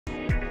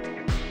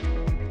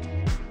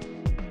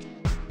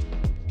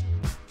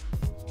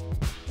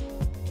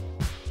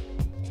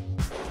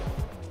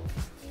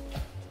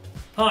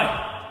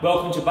Hi,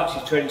 welcome to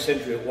Baxi Training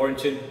Centre at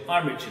Warrington.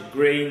 I'm Richard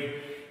Green.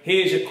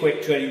 Here's a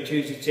quick Training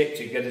Tuesday tip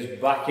to get us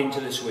back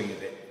into the swing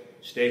of it.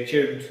 Stay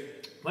tuned.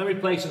 When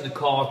replacing the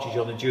cartridge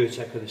on the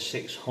Duo-tec with the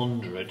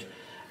 600,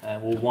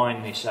 we'll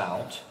wind this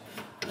out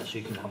so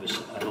you can have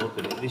a look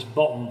at it. This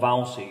bottom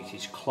valve seat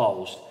is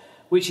closed,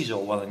 which is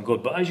all well and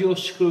good, but as you're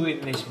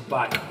screwing this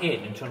back in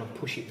and trying to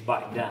push it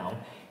back down,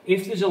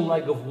 if there's a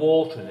leg of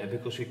water in there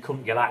because we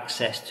couldn't get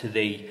access to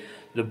the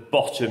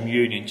bottom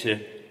union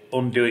to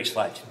undo it,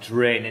 like to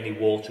drain any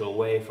water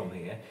away from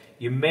here,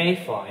 you may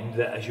find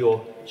that as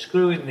you're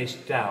screwing this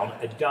down,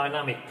 a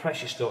dynamic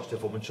pressure starts to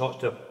form and starts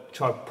to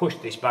try to push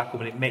this back up,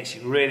 and it makes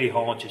it really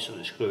hard to sort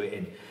of screw it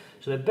in.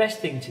 So the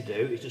best thing to do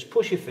is just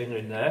push your finger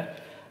in there,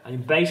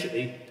 and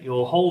basically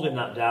you're holding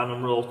that down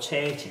and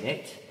rotating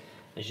it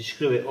as you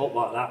screw it up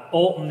like that.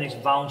 Open this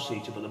valve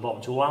seat up at the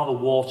bottom to allow the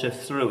water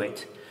through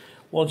it.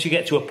 Once you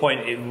get to a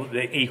point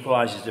that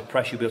equalises the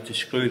pressure, you'll be able to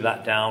screw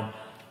that down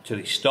till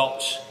it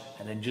stops,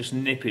 and then just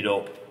nip it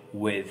up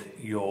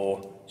with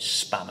your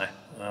spanner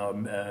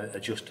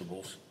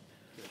adjustables.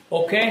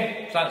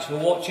 Okay, thanks for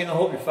watching. I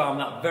hope you found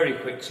that very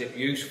quick tip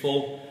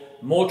useful.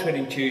 More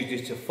Training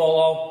Tuesdays to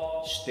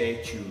follow.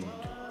 Stay tuned.